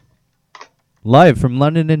Live from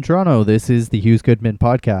London and Toronto, this is the Hughes Goodman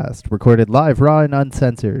podcast, recorded live, raw, and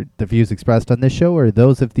uncensored. The views expressed on this show are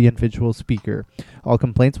those of the individual speaker. All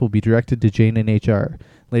complaints will be directed to Jane in HR.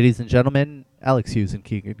 Ladies and gentlemen, Alex Hughes and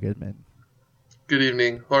Keegan Goodman. Good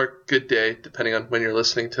evening, or good day, depending on when you're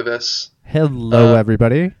listening to this. Hello,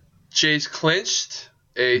 everybody. Jays clinched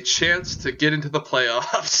a chance to get into the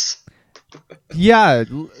playoffs. Yeah,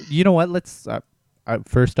 you know what? Let's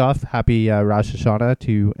first off, happy Rosh Hashanah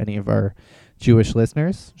to any of our Jewish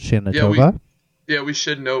listeners. Shana Tova. We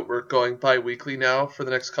should note we're going bi-weekly now for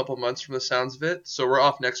the next couple months from the sounds of it. So we're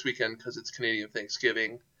off next weekend because it's Canadian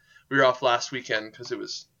Thanksgiving. We were off last weekend because it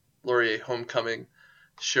was Laurier homecoming.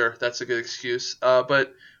 Sure, that's a good excuse.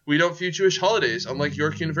 But we don't view Jewish holidays, unlike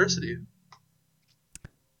York University.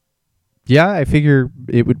 Yeah, I figure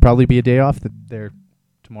it would probably be a day off there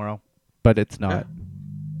tomorrow, but it's not. Yeah.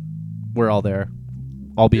 We're all there.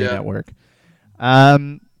 I'll be at work.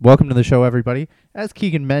 Welcome to the show, everybody. As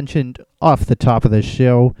Keegan mentioned off the top of the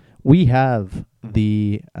show, we have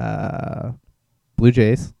the Blue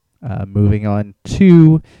Jays moving on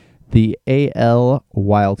to the AL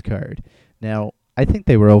wildcard. Now, I think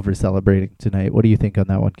they were over-celebrating tonight. What do you think on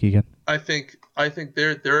that one, Keegan? I think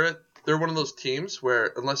they're one of those teams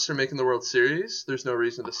where, unless they're making the World Series, there's no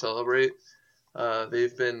reason to celebrate.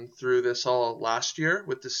 They've been through this all last year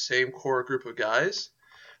with the same core group of guys.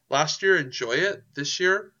 Last year, enjoy it. This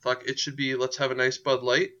year, fuck, it should be, let's have a nice Bud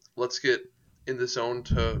Light. Let's get in the zone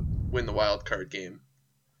to win the wild card game.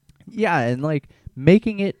 Yeah, and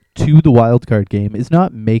making it to the wild card game is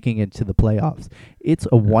not making it to the playoffs. It's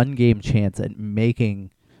a one-game chance at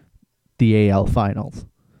making the AL finals.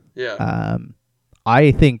 Yeah.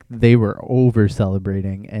 I think they were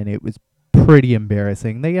over-celebrating, and it was pretty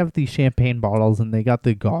embarrassing. They have these champagne bottles, and they got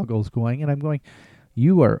the goggles going, and I'm going,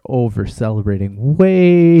 you are over-celebrating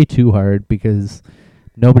way too hard because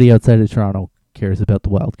nobody outside of Toronto cares about the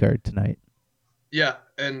wild card tonight. Yeah,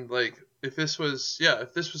 and if this was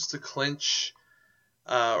to clinch,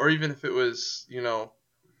 or even if it was,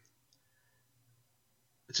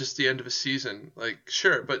 just the end of a season,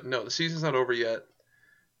 sure, but no, the season's not over yet.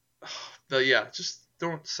 Just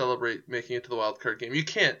don't celebrate making it to the wild card game. You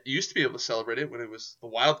can't. You used to be able to celebrate it when it was the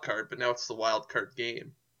wild card, but now it's the wild card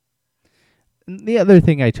game. The other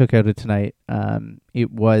thing I took out of tonight,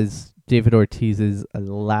 it was David Ortiz's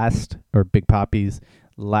Big Papi's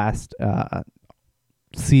last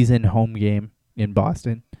season home game in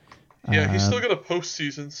Boston. Yeah, he's still got a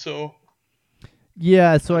postseason, so.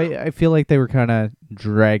 Yeah, so I feel like they were kind of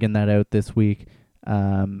dragging that out this week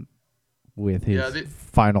with his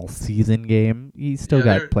final season game. He's still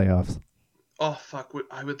got playoffs. Oh, fuck.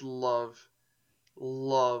 I would love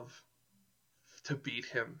to beat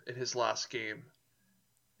him in his last game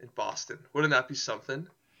in Boston. Wouldn't that be something?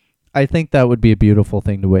 I think that would be a beautiful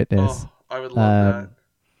thing to witness. Oh, I would love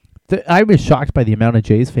that. I was shocked by the amount of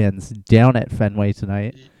Jays fans down at Fenway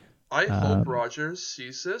tonight. I hope Rogers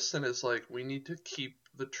sees this and is like, we need to keep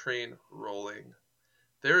the train rolling.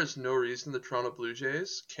 There is no reason the Toronto Blue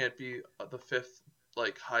Jays can't be the fifth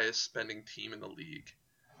highest spending team in the league.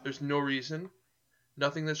 There's no reason.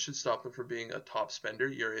 Nothing that should stop them from being a top spender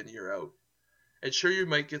year in, year out. And sure, you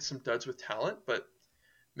might get some duds with talent, but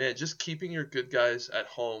man, just keeping your good guys at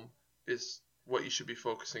home is what you should be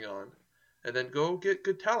focusing on. And then go get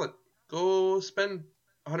good talent. Go spend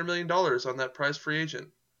 $100 million on that prize free agent.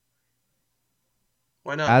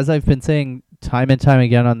 Why not? As I've been saying time and time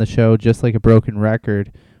again on the show, just like a broken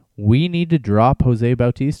record, we need to drop Jose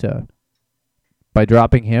Bautista. By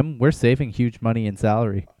dropping him, we're saving huge money in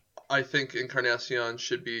salary. I think Encarnacion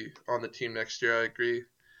should be on the team next year. I agree.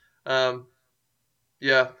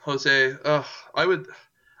 Jose.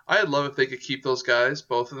 I'd love if they could keep those guys,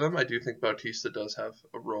 both of them. I do think Bautista does have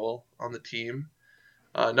a role on the team.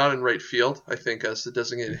 Not in right field, I think, as the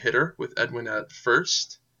designated hitter with Edwin at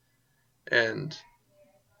first. And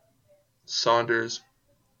Saunders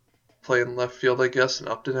playing left field, I guess, and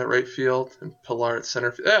Upton at right field, and Pilar at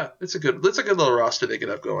center field. Yeah, it's a good little roster they could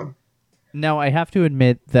have going. Now, I have to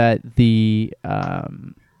admit that the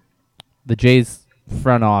Jays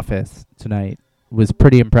front office tonight was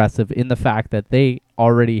pretty impressive in the fact that they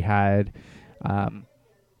already had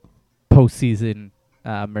postseason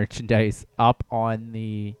merchandise up on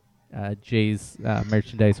the Jays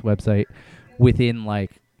merchandise website within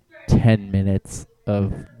 10 minutes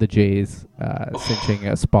of the Jays cinching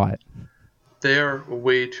a spot. They're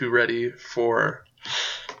way too ready for...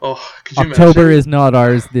 could you October imagine? Is not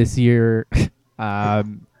ours this year.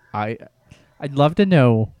 I'd love to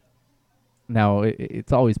know. Now,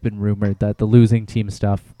 it's always been rumored that the losing team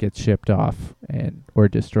stuff gets shipped off or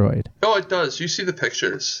destroyed. Oh, it does. You see the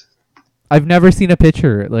pictures. I've never seen a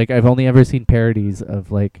picture. Like, I've only ever seen parodies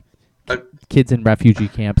of like kids in refugee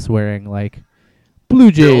camps wearing like Blue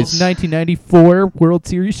Jays Bills 1994 World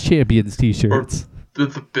Series champions or T-shirts.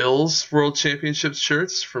 the Bills World Championship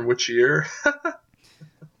shirts from which year?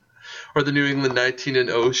 Or the New England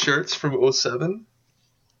 19-0 shirts from 07?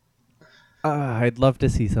 I'd love to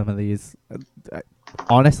see some of these.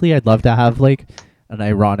 Honestly, I'd love to have like an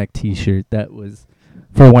ironic T-shirt that was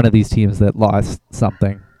for one of these teams that lost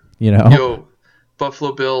something. You know, Yo,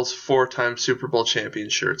 Buffalo Bills 4-time Super Bowl champion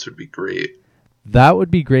shirts would be great. that would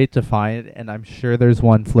be great to find, and I'm sure there's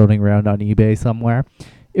one floating around on eBay somewhere.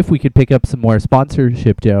 If we could pick up some more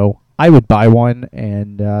sponsorship dough, I would buy one,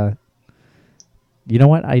 and you know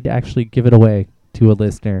what? I'd actually give it away to a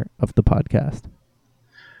listener of the podcast.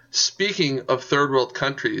 Speaking of third world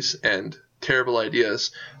countries and terrible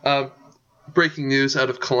ideas, breaking news out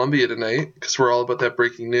of Colombia tonight, because we're all about that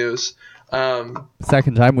breaking news.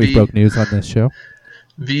 Second time we've broke news on this show.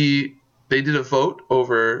 They did a vote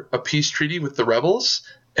over a peace treaty with the rebels,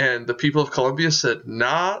 and the people of Colombia said,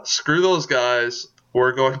 nah, screw those guys.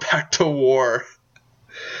 We're going back to war.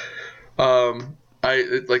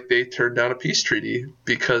 They turned down a peace treaty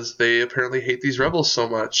because they apparently hate these rebels so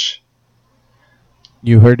much.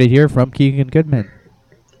 You heard it here from Keegan Goodman.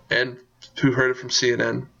 And who heard it from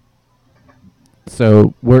CNN?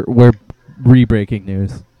 So we're re-breaking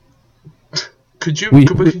news.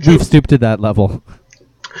 We've stooped to that level.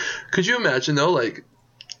 Could you imagine though, like,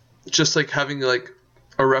 just like having like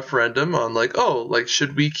a referendum on like, oh, like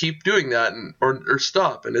should we keep doing that or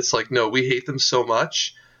stop? And it's like, no, we hate them so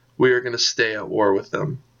much, we are going to stay at war with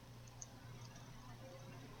them.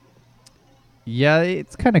 Yeah,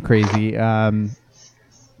 it's kind of crazy. Aren't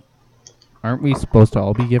we supposed to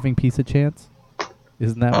all be giving peace a chance?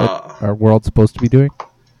 Isn't that what our world's supposed to be doing?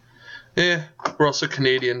 Yeah, we're also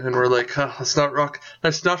Canadian, and we're like, let's not rock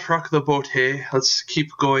the boat, hey. Let's keep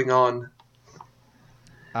going on.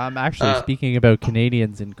 Actually, speaking about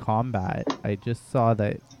Canadians in combat, I just saw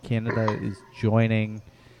that Canada is joining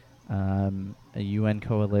a UN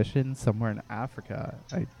coalition somewhere in Africa.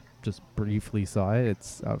 I just briefly saw it.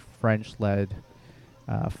 It's a French-led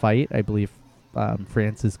fight. I believe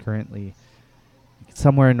France is currently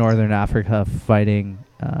somewhere in northern Africa fighting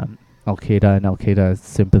Al-Qaeda and Al-Qaeda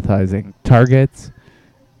sympathizing targets,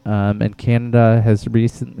 and Canada has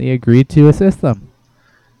recently agreed to assist them.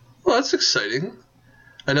 Well, that's exciting.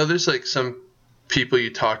 I know there's like some people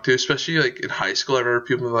you talk to, especially like in high school. I remember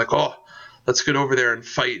people being like, "Oh, let's get over there and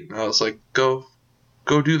fight." And I was like, "Go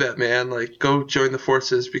do that, man! Like, go join the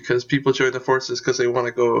forces," because people join the forces because they want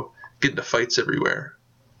to go get into fights everywhere.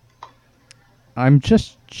 I'm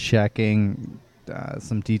just checking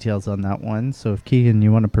some details on that one. So if Keegan,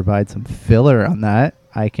 you want to provide some filler on that,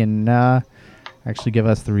 I can actually give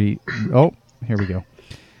us the Oh, here we go.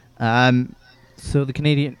 So the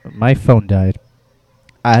Canadian... My phone died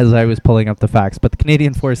as I was pulling up the facts, but the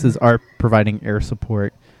Canadian forces are providing air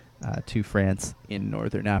support to France in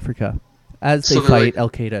northern Africa as they fight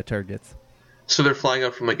Al-Qaeda targets. So they're flying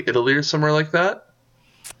up from like Italy or somewhere like that?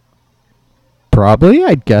 Probably,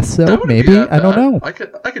 I'd guess so. Maybe, I don't know. I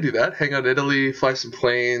could do that. Hang out in Italy, fly some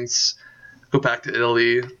planes, go back to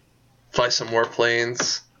Italy, fly some more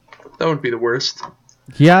planes. That wouldn't be the worst.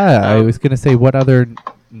 Yeah, I was going to say, what other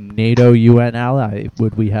NATO UN ally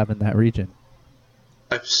would we have in that region?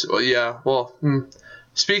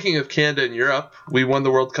 Speaking of Canada and Europe, we won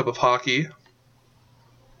the World Cup of Hockey.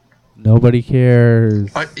 Nobody cares.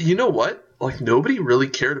 You know what? Like, nobody really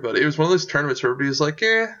cared about it. It was one of those tournaments where everybody was like,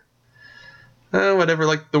 whatever.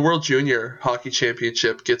 Like, the World Junior Hockey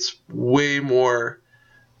Championship gets way more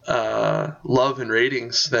love and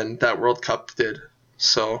ratings than that World Cup did.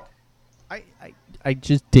 So, I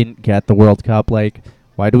just didn't get the World Cup. Like,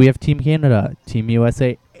 why do we have Team Canada, Team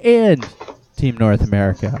USA, and Team North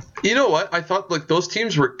America? You know what? I thought like those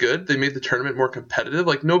teams were good. They made the tournament more competitive.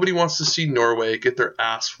 Like, nobody wants to see Norway get their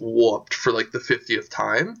ass whooped for like the 50th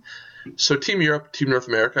time. So Team Europe, Team North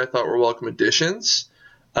America, I thought were welcome additions.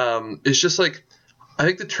 It's just like, I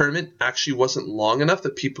think the tournament actually wasn't long enough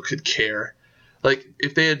that people could care. Like,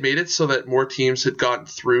 if they had made it so that more teams had gotten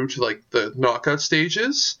through to like the knockout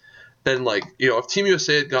stages, then like, if Team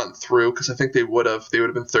USA had gotten through, because I think they would have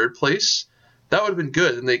been third place, that would have been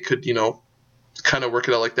good, and they could, kind of work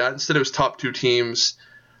it out like that. Instead, it was top two teams.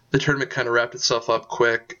 The tournament kind of wrapped itself up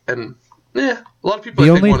quick, and a lot of people. The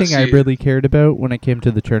only thing I really cared about when it came to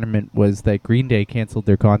the tournament was that Green Day canceled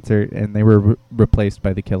their concert and they were replaced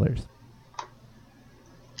by the Killers.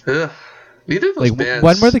 Ugh. Neither of those bands.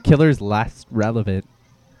 When were the Killers last relevant?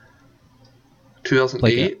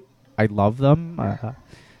 2008. I love them.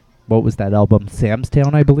 What was that album? Sam's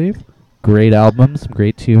Town, I believe. great albums, some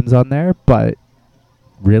great tunes on there, but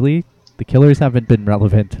really, the Killers haven't been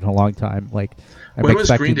relevant in a long time. Like, I'm When was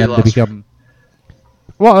Green expecting Day them to last? become.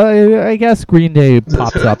 Well, I guess Green Day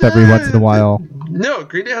pops up every once in a while. No,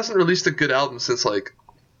 Green Day hasn't released a good album since like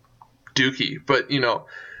Dookie, but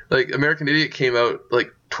like American Idiot came out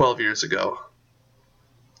like 12 years ago.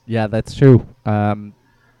 Yeah, that's true.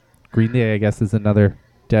 Green Day, I guess, is another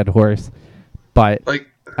dead horse, but Like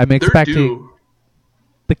I'm they're expecting due.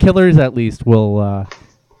 the Killers at least will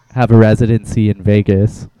have a residency in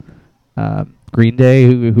Vegas. Green Day,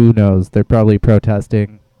 who knows? They're probably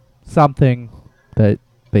protesting something that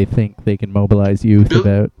they think they can mobilize youth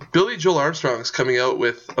about. Billy Joel Armstrong's coming out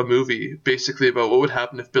with a movie basically about what would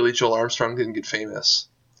happen if Billy Joel Armstrong didn't get famous.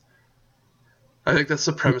 I think that's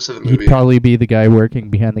the premise of the He'd movie. probably be the guy working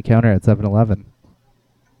behind the counter at 7-Eleven.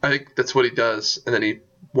 I think that's what he does, and then he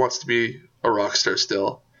wants to be a rock star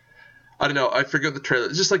still. I don't know. I forget the trailer.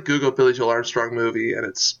 It's just like Google Billy Joel Armstrong movie, and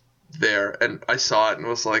it's there. And I saw it and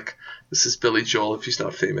was like, this is Billy Joel if he's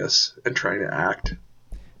not famous and trying to act.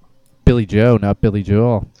 Billy Joe, not Billy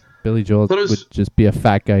Joel. Billy Joel would just be a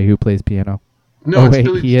fat guy who plays piano. No, wait,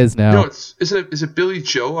 he is now. No, is it Billy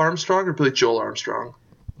Joe Armstrong or Billy Joel Armstrong?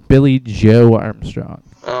 Billy Joe Armstrong.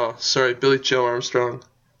 Oh, sorry, Billy Joe Armstrong.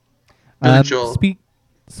 Billy Joel.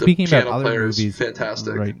 Speaking about other movies,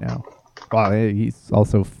 fantastic right now. Wow, he's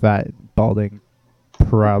also fat, balding.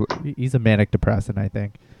 He's a manic depressant, I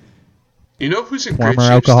think. You know who's in Former great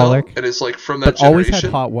shape alcoholic, still, and is like from that but generation? always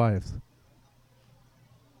had hot wives.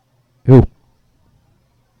 Who?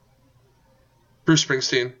 Bruce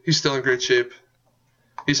Springsteen. He's still in great shape.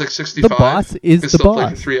 He's like 65. The Boss is the still Boss.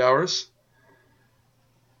 Play for 3 hours.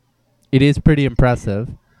 It is pretty impressive.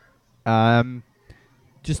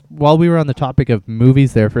 Just while we were on the topic of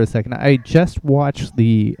movies there for a second, I just watched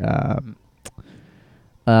the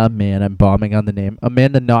man, I'm bombing on the name,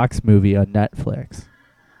 Amanda Knox movie on Netflix.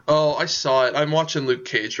 Oh, I saw it. I'm watching Luke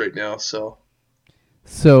Cage right now, so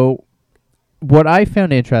what I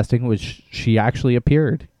found interesting was she actually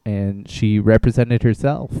appeared and she represented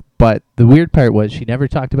herself. But the weird part was she never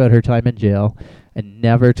talked about her time in jail and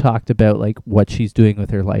never talked about like what she's doing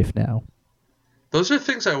with her life now. Those are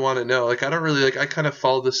things I want to know. Like, I don't really I kind of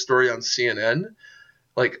follow this story on CNN.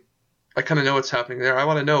 Like, I kind of know what's happening there. I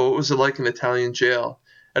want to know what was it like in Italian jail.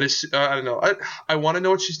 I don't know. I want to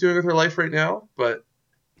know what she's doing with her life right now, but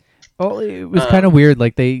well, it was kind of weird.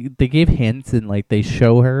 Like they gave hints and like they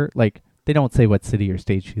show her like they don't say what city or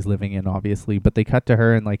state she's living in, obviously, but they cut to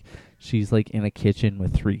her and like she's like in a kitchen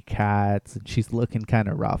with 3 cats and she's looking kind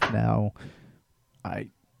of rough now. I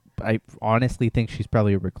honestly think she's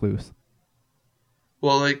probably a recluse.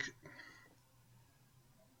 Well, like,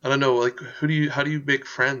 I don't know, like, how do you make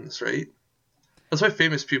friends, right? That's why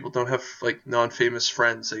famous people don't have, like, non-famous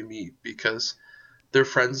friends they meet, because they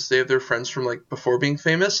have their friends from, like, before being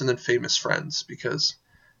famous, and then famous friends, because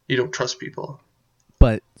you don't trust people.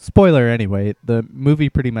 But, spoiler anyway, the movie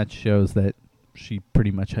pretty much shows that she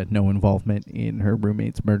pretty much had no involvement in her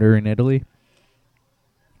roommate's murder in Italy.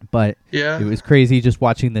 But yeah, it was crazy just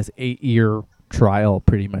watching this 8-year trial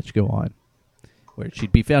pretty much go on, where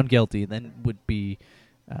she'd be found guilty, then would be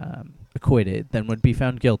acquitted, then would be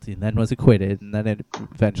found guilty, and then was acquitted, and then it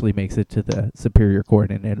eventually makes it to the Superior Court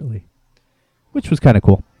in Italy, which was kind of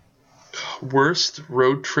cool. Worst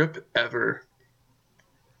road trip ever.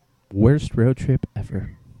 Worst road trip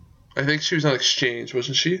ever. I think she was on exchange,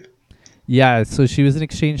 wasn't she? Yeah, so she was an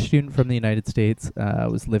exchange student from the United States,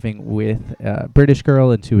 was living with a British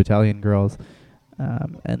girl and 2 Italian girls,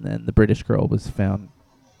 and then the British girl was found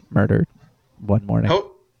murdered one morning.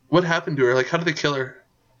 What happened to her? Like, how did they kill her?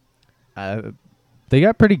 They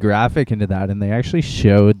got pretty graphic into that, and they actually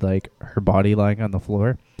showed like her body lying on the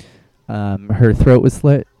floor. Her throat was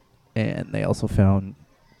slit, and they also found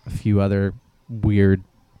a few other weird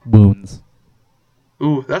wounds.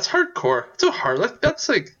 Ooh, that's hardcore. It's so hard. That's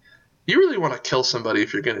like, you really want to kill somebody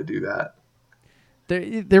if you're going to do that.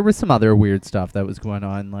 There was some other weird stuff that was going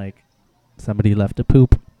on, like somebody left a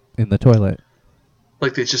poop in the toilet.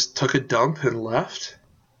 Like they just took a dump and left?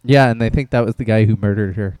 Yeah, and they think that was the guy who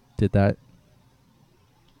murdered her did that.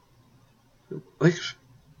 Like,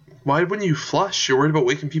 why wouldn't you flush? You're worried about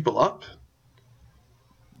waking people up?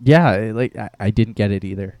 Yeah, like I didn't get it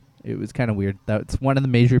either. It was kind of weird. That's one of the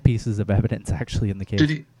major pieces of evidence actually in the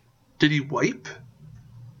case. Did he wipe?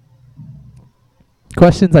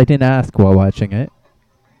 Questions I didn't ask while watching it.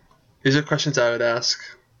 These are questions I would ask.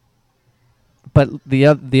 But the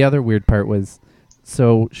other weird part was,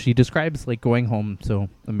 so she describes like going home. So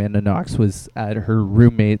Amanda Knox was at her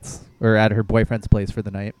roommate's or at her boyfriend's place for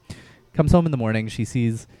the night. Comes home in the morning. She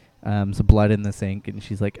sees some blood in the sink, and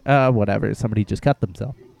she's like, whatever. Somebody just cut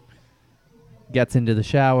themselves. gets into the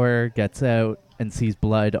shower, gets out, and sees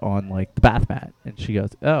blood on like the bath mat, and she goes,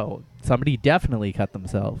 "Oh, somebody definitely cut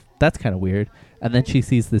themselves. That's kind of weird." And then she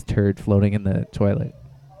sees this turd floating in the toilet.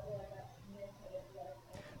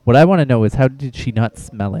 What I want to know is how did she not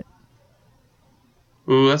smell it?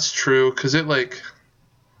 Ooh, that's true. Because it, like...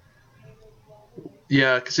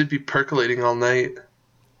 Yeah, because it'd be percolating all night.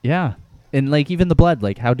 Yeah. And, like, even the blood.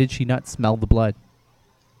 Like, how did she not smell the blood?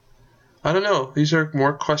 I don't know. These are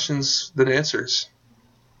more questions than answers.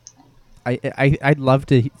 I'd love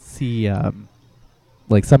to see,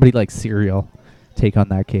 like, somebody like Serial take on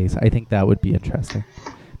that case. I think that would be interesting.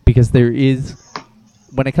 Because there is...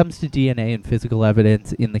 When it comes to DNA and physical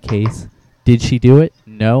evidence in the case, did she do it?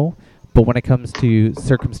 No. But when it comes to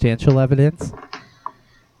circumstantial evidence,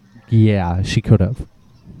 yeah, she could have.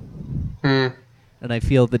 Hmm. And I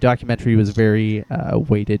feel the documentary was very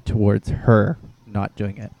weighted towards her not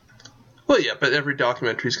doing it. Well, yeah, but every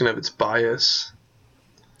documentary is going to have its bias.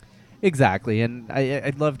 Exactly, and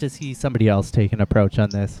I'd love to see somebody else take an approach on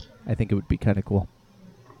this. I think it would be kind of cool.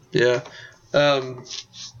 Yeah.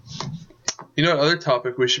 You know, another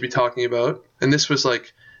topic we should be talking about, and this was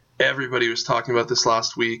like everybody was talking about this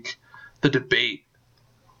last week, the debate.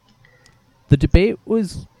 The debate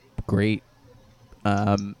was great.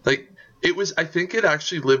 Like, it was, I think it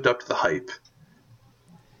actually lived up to the hype.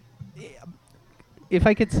 If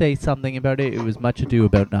I could say something about it, it was much ado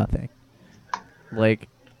about nothing. Like,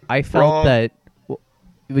 I felt Wrong. that...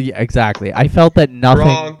 yeah, exactly. I felt that nothing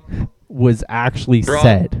Wrong. was actually Wrong.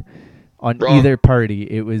 said on Wrong. either party.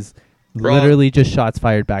 It was Wrong. literally just shots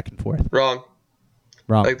fired back and forth. Wrong.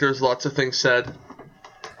 Wrong. Like, there's lots of things said. It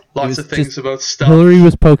Lots was of things just about stuff. Hillary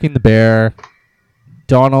was poking the bear.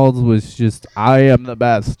 Donald was just, I am the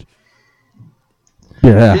best.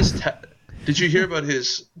 Yeah. Did you hear about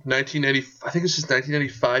his 1990? I think it was his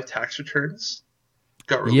 1995 tax returns.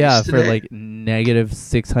 Got released Yeah, today. for like negative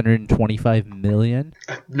 625 million.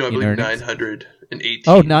 No, I in believe earnings? 918.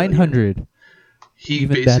 Oh, million. 900. He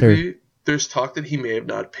Even basically, better. there's talk that he may have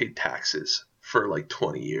not paid taxes for like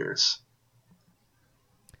 20 years.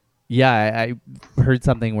 Yeah, I heard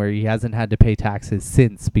something where he hasn't had to pay taxes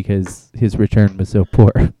since because his return was so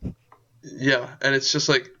poor. Yeah, and it's just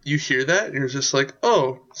like, you hear that, and you're just like,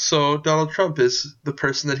 oh, so Donald Trump is the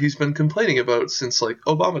person that he's been complaining about since, like,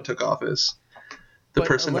 Obama took office. The But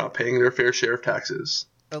person not paying their fair share of taxes.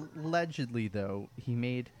 Allegedly, though, he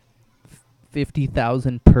made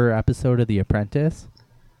 $50,000 per episode of The Apprentice.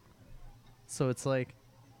 So it's like,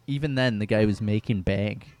 even then, the guy was making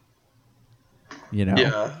bank. You know?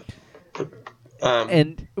 Yeah.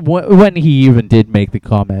 And when he even did make the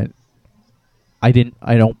comment, I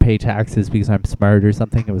don't pay taxes because I'm smart or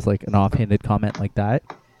something. It was like an offhanded comment like that.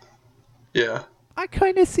 Yeah. I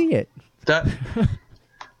kind of see it. That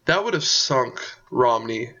would have sunk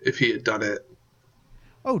Romney if he had done it.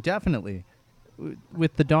 Oh, definitely.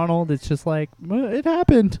 With the Donald, it's just like, it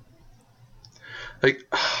happened.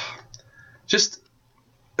 Like, just,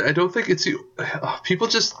 I don't think it's people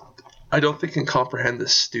just, I don't think can comprehend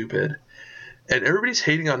this stupid. And everybody's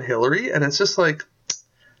hating on Hillary, and it's just like,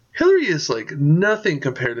 Hillary is like nothing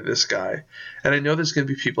compared to this guy. And I know there's going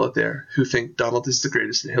to be people out there who think Donald is the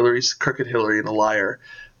greatest and Hillary's crooked Hillary and a liar.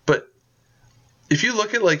 But if you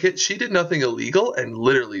look at like it, she did nothing illegal, and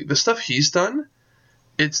literally the stuff he's done,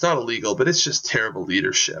 it's not illegal, but it's just terrible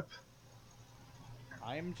leadership.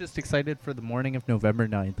 I'm just excited for the morning of November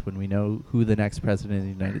 9th when we know who the next president of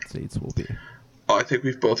the United States will be. Oh, I think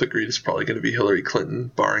we've both agreed it's probably going to be Hillary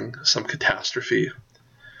Clinton, barring some catastrophe.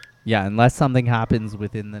 Yeah, unless something happens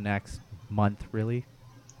within the next month, really.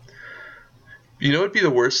 You know what would be the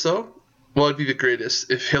worst, though? Well, it'd be the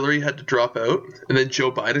greatest if Hillary had to drop out and then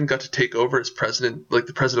Joe Biden got to take over as president, like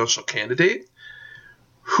the presidential candidate.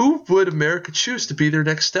 Who would America choose to be their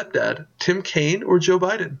next stepdad? Tim Kaine or Joe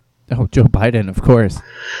Biden? Oh, Joe Biden, of course.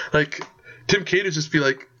 Like, Tim Kaine would just be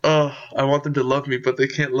like, oh, I want them to love me, but they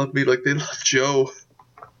can't love me like they love Joe.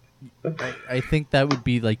 I think that would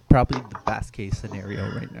be like probably the best case scenario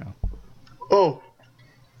right now. Oh,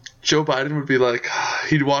 Joe Biden would be like,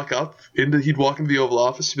 he'd walk into the Oval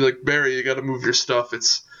Office, he'd be like, Barry, you got to move your stuff.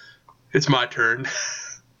 It's my turn.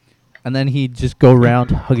 And then he'd just go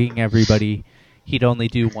around hugging everybody. He'd only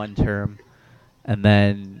do one term, and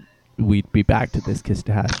then we'd be back to this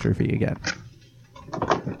catastrophe again.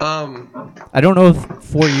 I don't know if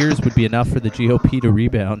 4 years would be enough for the GOP to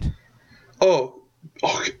rebound.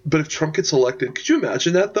 But if Trump gets elected, could you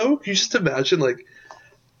imagine that, though? Could you just imagine, like,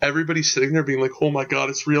 everybody sitting there being like, oh my god,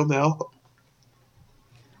 it's real now?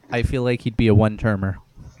 I feel like he'd be a one-termer.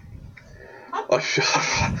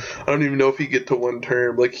 I don't even know if he'd get to one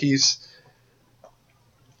term. Like, he's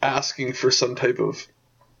asking for some type of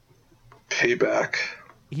Payback.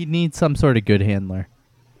 He needs some sort of good handler.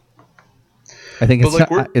 I think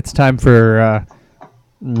But it's time for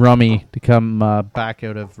Rummy to come back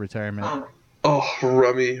out of retirement. Oh,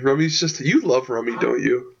 Rummy. Rummy's just... You love Rummy, don't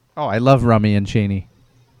you? Oh, I love Rummy and Cheney.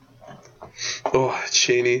 Oh,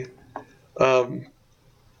 Cheney. They're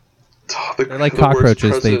like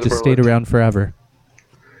cockroaches. They just stayed around forever.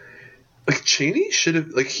 Like, Cheney should have...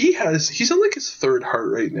 Like, he's on, like, his third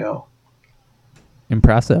heart right now.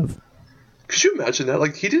 Impressive. Could you imagine that?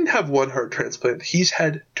 Like, he didn't have one heart transplant. He's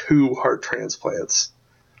had 2 heart transplants.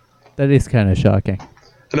 That is kind of shocking.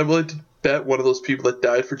 And I'm willing to bet one of those people that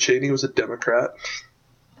died for Cheney was a Democrat.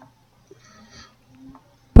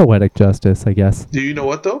 Poetic justice, I guess. Do you know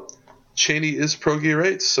what, though? Cheney is pro-gay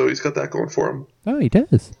rights, so he's got that going for him. Oh, he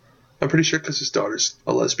does. I'm pretty sure because his daughter's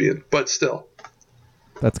a lesbian, but still.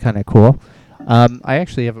 That's kind of cool. I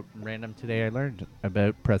actually have a random today I learned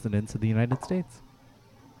about presidents of the United States.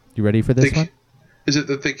 You ready for this one? Is it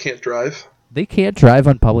that they can't drive? They can't drive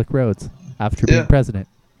on public roads after being president.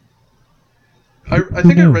 I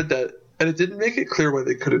think I read that, and it didn't make it clear why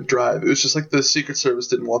they couldn't drive. It was just like the Secret Service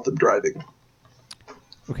didn't want them driving.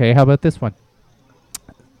 Okay, how about this one?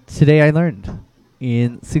 Today I learned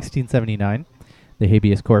in 1679, the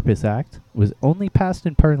Habeas Corpus Act was only passed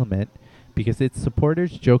in Parliament because its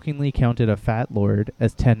supporters jokingly counted a fat lord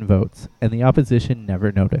as 10 votes, and the opposition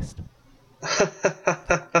never noticed.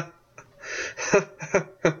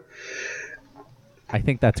 I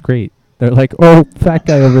think that's great. They're like, oh, fat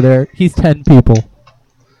guy over there, he's 10 people.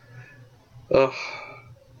 Ugh.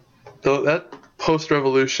 Though that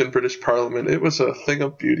post-revolution British Parliament, it was a thing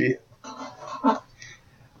of beauty.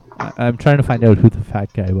 I'm trying to find out who the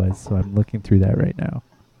fat guy was, so I'm looking through that right now.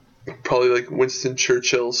 Probably like Winston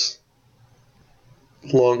Churchill's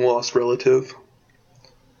long-lost relative.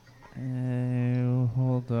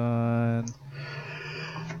 Hold on.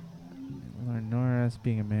 Lord Norris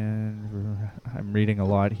being a man. I'm reading a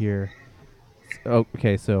lot here. Oh,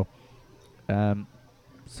 okay, so 2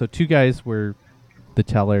 guys were the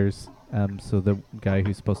tellers. So the guy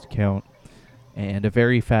who's supposed to count, and a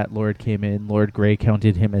very fat lord came in. Lord Grey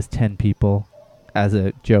counted him as 10 people, as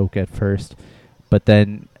a joke at first, but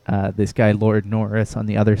then this guy Lord Norris on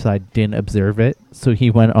the other side didn't observe it, so he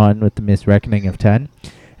went on with the misreckoning of 10,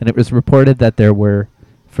 and it was reported that there were,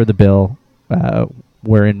 for the bill,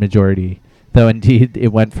 were in majority, though indeed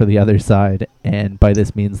it went for the other side, and by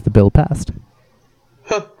this means the bill passed.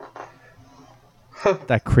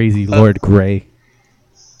 That crazy Lord Grey.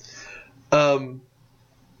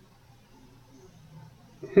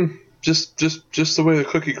 Just the way the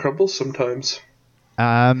cookie crumbles sometimes.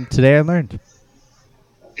 Today I learned.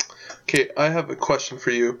 Okay, I have a question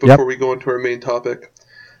for you before we go into our main topic.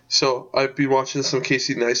 So, I've been watching some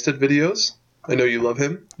Casey Neistat videos. I know you love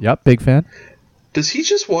him. Yep, big fan. Does he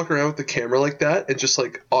just walk around with the camera like that and just,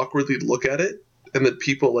 like, awkwardly look at it? And then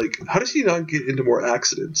people, like, how does he not get into more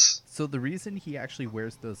accidents? So the reason he actually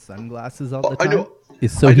wears those sunglasses all the time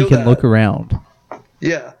is so he can that. look around.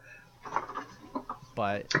 Yeah.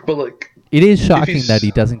 But like, it is shocking that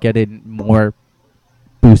he doesn't get in more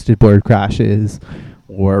boosted board crashes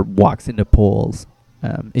or walks into poles.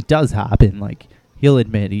 It does happen. Like, he'll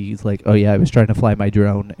admit, he's like, oh yeah, I was trying to fly my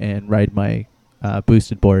drone and ride my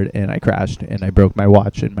boosted board and I crashed and I broke my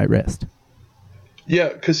watch and my wrist. Yeah,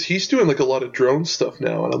 because he's doing like a lot of drone stuff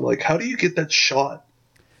now, and I'm like, how do you get that shot?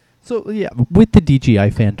 So yeah, with the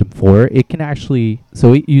DJI Phantom 4, it can actually,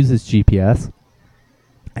 so it uses GPS,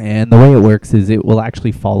 and the way it works is it will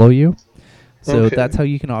actually follow you. So that's how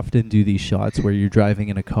you can often do these shots where you're driving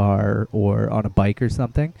in a car or on a bike or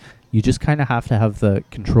something. You just kind of have to have the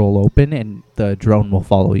control open, and the drone will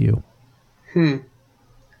follow you. The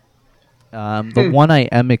one I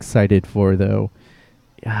am excited for, though,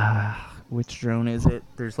 which drone is it?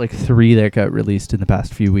 There's like 3 that got released in the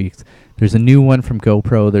past few weeks. There's a new one from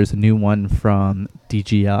GoPro. There's a new one from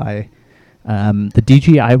DJI. The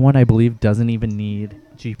DJI one, I believe, doesn't even need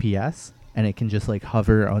GPS, and it can just like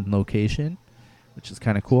hover on location, which is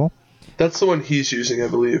kind of cool. That's the one he's using, I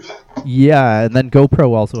believe. Yeah, and then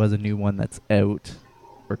GoPro also has a new one that's out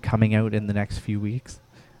or coming out in the next few weeks,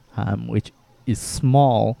 which is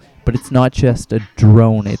small, but it's not just a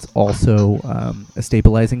drone, it's also a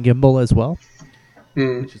stabilizing gimbal as well,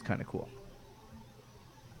 which is kind of cool.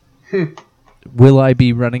 Will I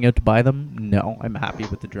be running out to buy them? No, I'm happy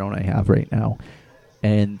with the drone I have right now,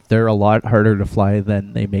 and they're a lot harder to fly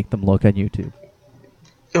than they make them look on YouTube.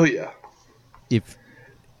 Oh yeah. If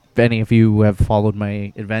any of you have followed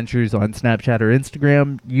my adventures on Snapchat or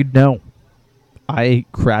Instagram, you'd know I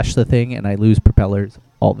crash the thing and I lose propellers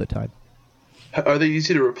all the time. Are they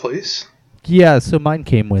easy to replace? Yeah, so mine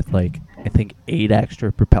came with, like, I think 8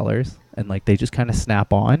 extra propellers. and like they just kind of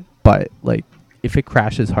snap on. But like if it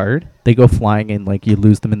crashes hard, they go flying and like you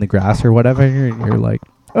lose them in the grass or whatever, and you're like,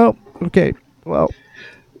 oh, okay, well.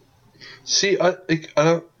 See, I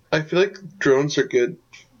feel like drones are good,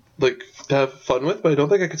 like to have fun with, but I don't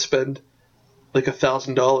think I could spend like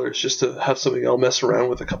 $1,000 just to have something I'll mess around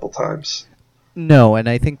with a couple times. No, and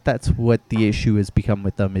I think that's what the issue has become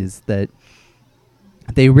with them, is that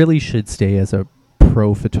they really should stay as a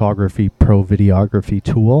pro photography, pro videography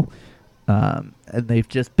tool. And they've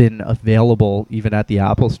just been available even at the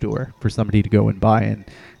Apple Store for somebody to go and buy. And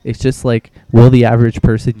it's just like, will the average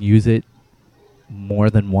person use it more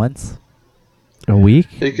than once a week?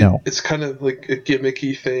 No. It's kind of like a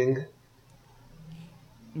gimmicky thing.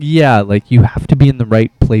 Yeah, like you have to be in the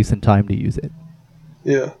right place and time to use it.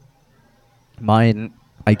 Yeah. Mine,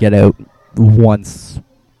 I get out once,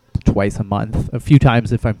 twice a month, a few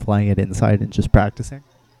times if I'm flying it inside and just practicing.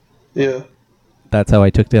 Yeah. That's how I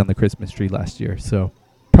took down the Christmas tree last year, so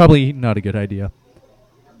probably not a good idea.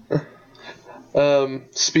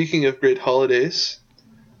 Speaking of great holidays,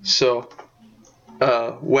 so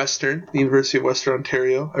Western, the University of Western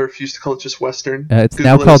Ontario. I refuse to call it just Western. It's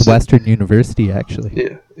Google now called Western University,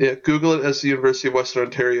 actually. Yeah. Google it as the University of Western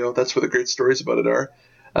Ontario. That's where the great stories about it are.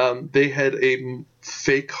 They had a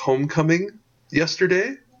fake homecoming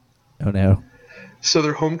yesterday. Oh no. So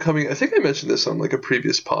their homecoming, I think I mentioned this on like a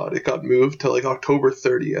previous pod. It got moved to like October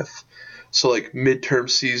 30th. So like midterm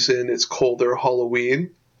season, it's colder,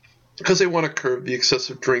 Halloween. Because they want to curb the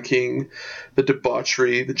excessive drinking, the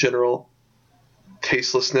debauchery, the general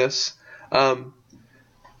tastelessness. But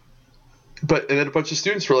and then a bunch of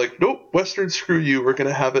students were like, nope, Western, screw you. We're going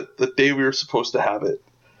to have it the day we were supposed to have it.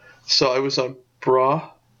 So I was on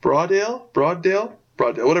Broadale,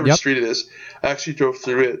 whatever Yep. street it is. I actually drove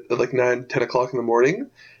through it at like 9, 10 o'clock in the morning,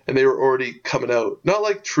 and they were already coming out. Not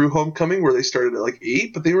like true homecoming where they started at like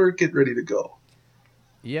 8, but they were getting ready to go.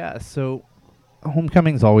 Yeah, so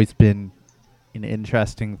homecoming's always been an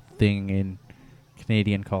interesting thing in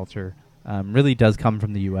Canadian culture. Really does come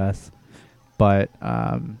from the U.S., but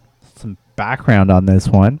some background on this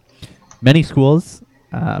one. Many schools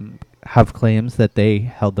have claims that they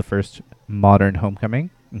held the first modern homecoming,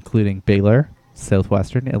 including Baylor,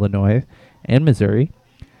 Southwestern, Illinois, and Missouri.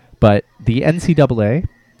 But the NCAA,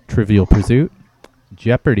 Trivial Pursuit,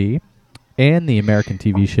 Jeopardy, and the American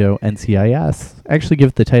TV show NCIS actually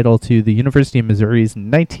give the title to the University of Missouri's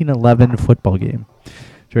 1911 football game,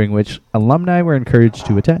 during which alumni were encouraged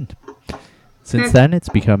to attend. Since then, it's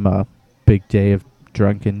become a big day of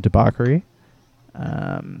drunken debauchery,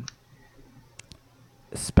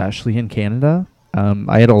 especially in Canada.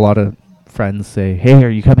 I had a lot of friends say, "Hey, are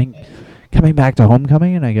you coming back to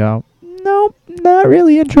homecoming?" And I go, "Nope, not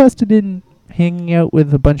really interested in hanging out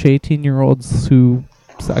with a bunch of 18-year-olds who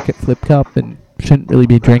suck at Flip Cup and shouldn't really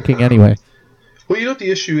be drinking anyway." Well, you know what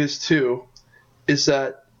the issue is too, is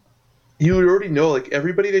that you already know, like,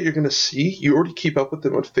 everybody that you're going to see, you already keep up with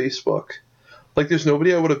them on Facebook. Like, there's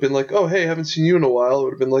nobody I would have been like, oh, hey, I haven't seen you in a while. I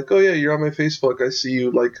would have been like, oh, yeah, you're on my Facebook. I see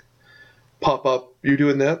you, like, pop up. You're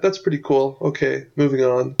doing that? That's pretty cool. Okay, moving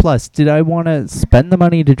on. Plus, did I want to spend the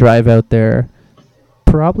money to drive out there?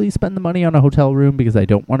 Probably spend the money on a hotel room because I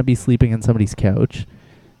don't want to be sleeping on somebody's couch.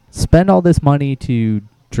 Spend all this money to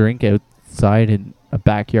drink outside in a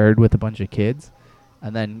backyard with a bunch of kids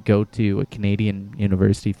and then go to a Canadian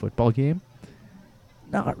university football game?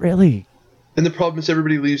 Not really. And the problem is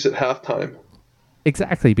everybody leaves at halftime.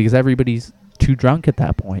 Exactly, because everybody's too drunk at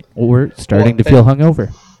that point or starting to feel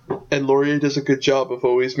hungover. And Laurier does a good job of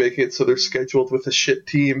always making it so they're scheduled with a shit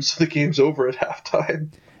team so the game's over at halftime.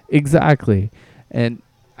 Exactly. And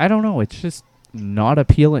I don't know, it's just not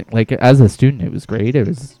appealing. Like, as a student, it was great. It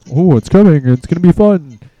was, oh, it's coming, it's going to be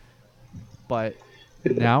fun. But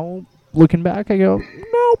now, looking back, I go,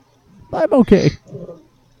 nope, I'm okay.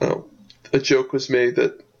 A joke was made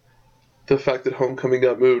that the fact that homecoming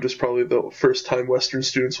got moved is probably the first time Western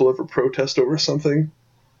students will ever protest over something.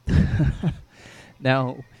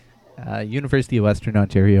 Now, University of Western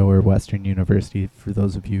Ontario, or Western University, for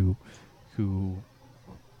those of you who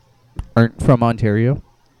aren't from Ontario,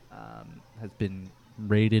 has been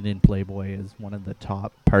rated in Playboy as one of the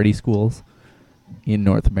top party schools in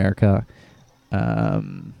North America. I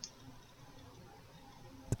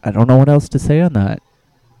don't know what else to say on that.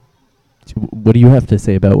 What do you have to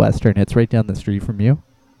say about Western? It's right down the street from you.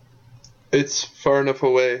 It's far enough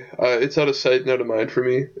away. It's out of sight and out of mind for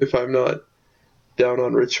me. If I'm not down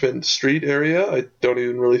on Richmond Street area, I don't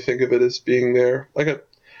even really think of it as being there. Like,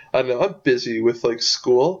 I don't know. I'm busy with like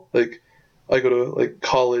school. Like, I go to like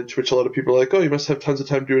college, which a lot of people are like, oh, you must have tons of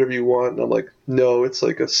time to do whatever you want. And I'm like, no, it's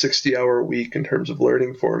like a 60-hour week in terms of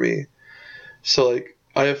learning for me. So like,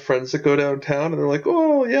 I have friends that go downtown and they're like,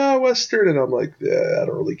 oh yeah, Western, and I'm like, yeah, I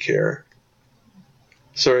don't really care.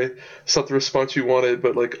 Sorry, it's not the response you wanted,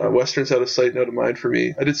 but like Western's out of sight and out of mind for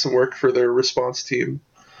me. I did some work for their response team.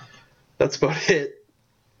 That's about it.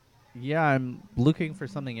 Yeah, I'm looking for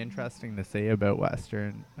something interesting to say about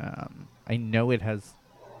Western. I know it has,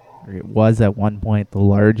 or it was at one point, the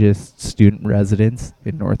largest student residence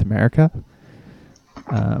in North America.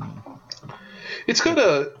 Um, It's got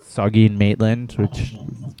a Saugeen Maitland, which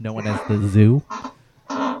is known as the zoo.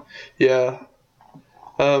 yeah.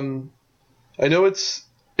 Um, I know it's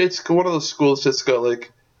one of those schools that's got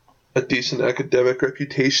like a decent academic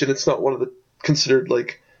reputation. It's not one of the considered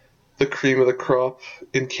like the cream of the crop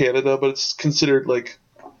in Canada, but it's considered like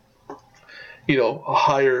a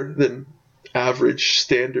higher than average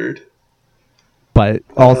standard. But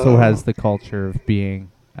also has the culture of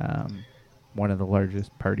being one of the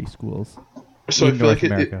largest party schools So I in feel North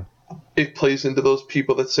like America. it plays into those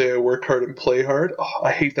people that say I work hard and play hard. Oh,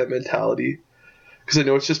 I hate that mentality because I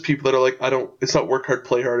know it's just people that are like I don't. It's not work hard,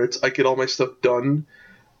 play hard. It's I get all my stuff done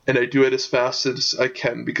and I do it as fast as I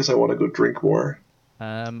can because I want to go drink more.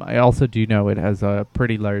 I also do know it has a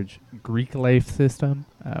pretty large Greek life system,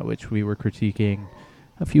 which we were critiquing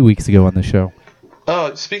a few weeks ago on the show.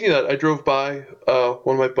 Speaking of that, I drove by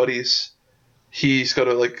one of my buddies. He's got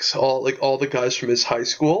all the guys from his high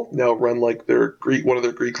school now run like one of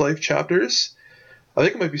their Greek life chapters. I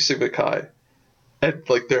think it might be Sigma Chi. At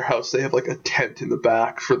like their house, they have like a tent in the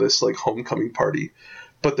back for this like homecoming party,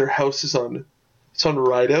 but their house is on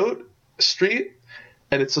Rideout Street,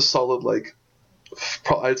 and it's a solid like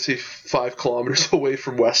I'd say 5 kilometers away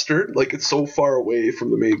from Western. Like it's so far away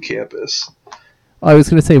from the main campus. I was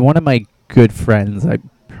going to say one of my good friends. I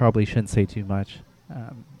probably shouldn't say too much,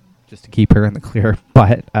 just to keep her in the clear.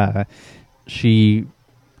 But she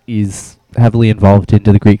is heavily involved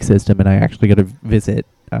into the Greek system, and I actually got to visit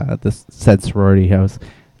this said sorority house,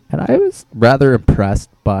 and I was rather impressed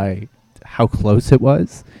by how close it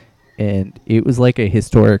was, and it was like a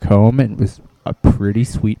historic home, and it was a pretty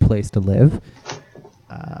sweet place to live.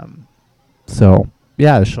 So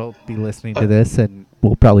yeah, she'll be listening to this, and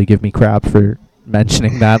will probably give me crap for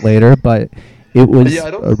mentioning that later, but it was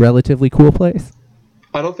a relatively cool place.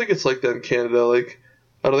 I don't think it's like that in Canada. Like,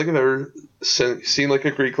 I don't think I've ever seen like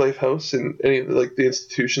a Greek life house in any of like the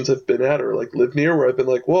institutions I've been at or like lived near where I've been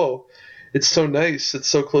like, whoa, it's so nice. It's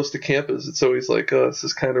so close to campus. It's always like, oh, this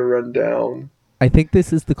is kind of run down. I think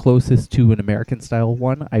this is the closest to an American style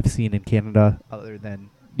one I've seen in Canada, other than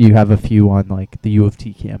you have a few on like the U of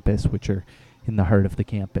T campus, which are in the heart of the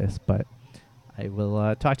campus. But I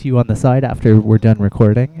will talk to you on the side after we're done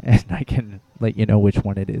recording, and I can let you know which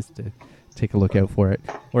one it is to take a look out for it.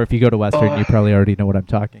 Or if you go to Western, you probably already know what I'm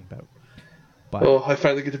talking about. But I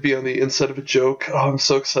finally get to be on the inside of a joke. Oh, I'm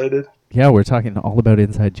so excited. Yeah, we're talking all about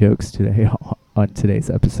inside jokes today on today's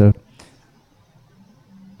episode.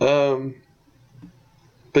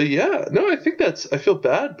 But yeah, no, I think I feel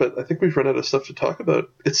bad, but I think we've run out of stuff to talk about.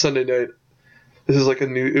 It's Sunday night. It was like a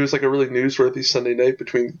really newsworthy Sunday night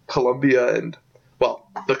between Columbia and, well,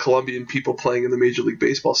 the Colombian people playing in the Major League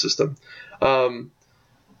Baseball system.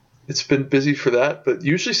 It's been busy for that, but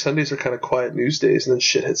usually Sundays are kind of quiet news days, and then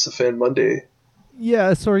shit hits the fan Monday.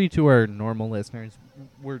 Yeah, sorry to our normal listeners.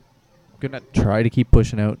 We're going to try to keep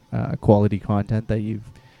pushing out quality content that you've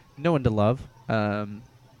known to love.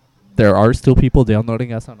 There are still people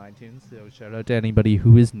downloading us on iTunes, so shout out to anybody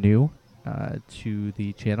who is new to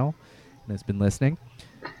the channel and has been listening.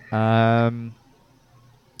 We're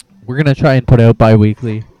going to try and put out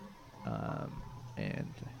bi-weekly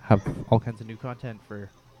and have all kinds of new content for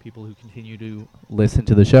people who continue to listen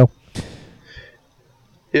to the show.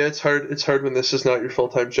 Yeah, it's hard. It's hard when this is not your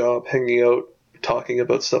full-time job, hanging out, talking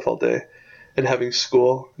about stuff all day, and having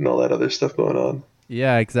school and all that other stuff going on.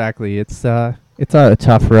 Yeah, exactly. It's a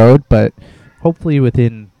tough road, but hopefully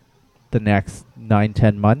within the next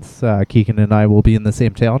 9-10 months, Keegan and I will be in the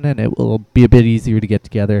same town, and it will be a bit easier to get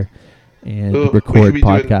together and record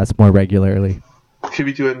podcasts more regularly. Could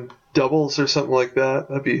be doing doubles or something like that.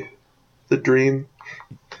 That'd be the dream.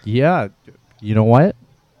 Yeah, you know what?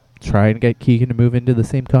 Try and get Keegan to move into the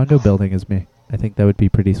same condo building as me. I think that would be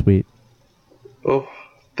pretty sweet. Oh,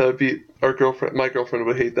 that would be our girlfriend. My girlfriend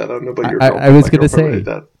would hate that. I don't know about your girlfriend. I was going to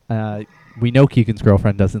say, we know Keegan's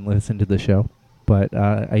girlfriend doesn't listen to the show, but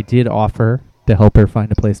I did offer to help her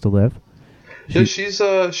find a place to live. She's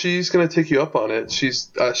going to take you up on it. She's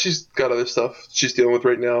got other stuff she's dealing with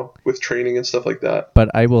right now with training and stuff like that. But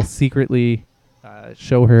I will secretly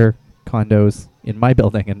show her condos in my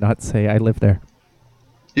building and not say I live there.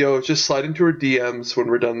 Yo, just slide into her DMs when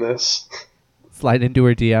we're done this. slide into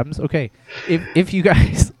her DMs. Okay, if you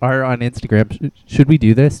guys are on Instagram, should we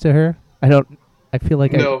do this to her? I feel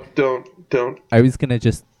like no, don't. I was gonna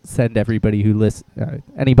just send everybody who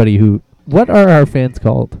anybody who. What are our fans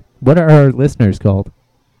called? What are our listeners called?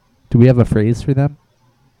 Do we have a phrase for them?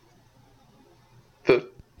 The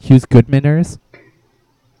Hughes Goodmaners?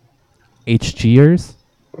 HGers?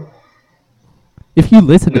 If you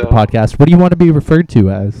listen to the podcast, what do you want to be referred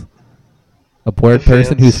to as? A bored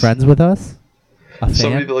person who's friends with us? A fan?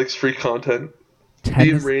 Somebody that likes free content.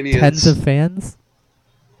 Tens of fans?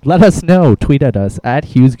 Let us know. Tweet at us at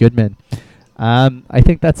Hughes Goodman. I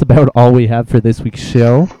think that's about all we have for this week's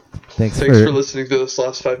show. Thanks for listening to this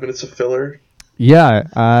last 5 minutes of filler. Yeah,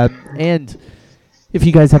 and if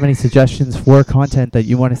you guys have any suggestions for content that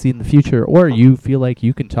you want to see in the future, or you feel like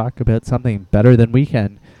you can talk about something better than we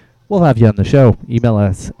can, we'll have you on the show. Email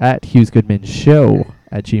us at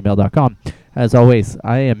hughesgoodmanshow@gmail.com. As always,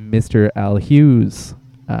 I am Mr. Al Hughes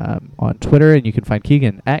on Twitter, and you can find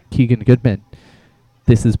Keegan at Keegan Goodman.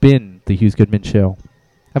 This has been the Hughes Goodman Show.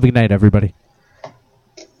 Have a good night, everybody.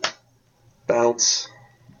 Bounce.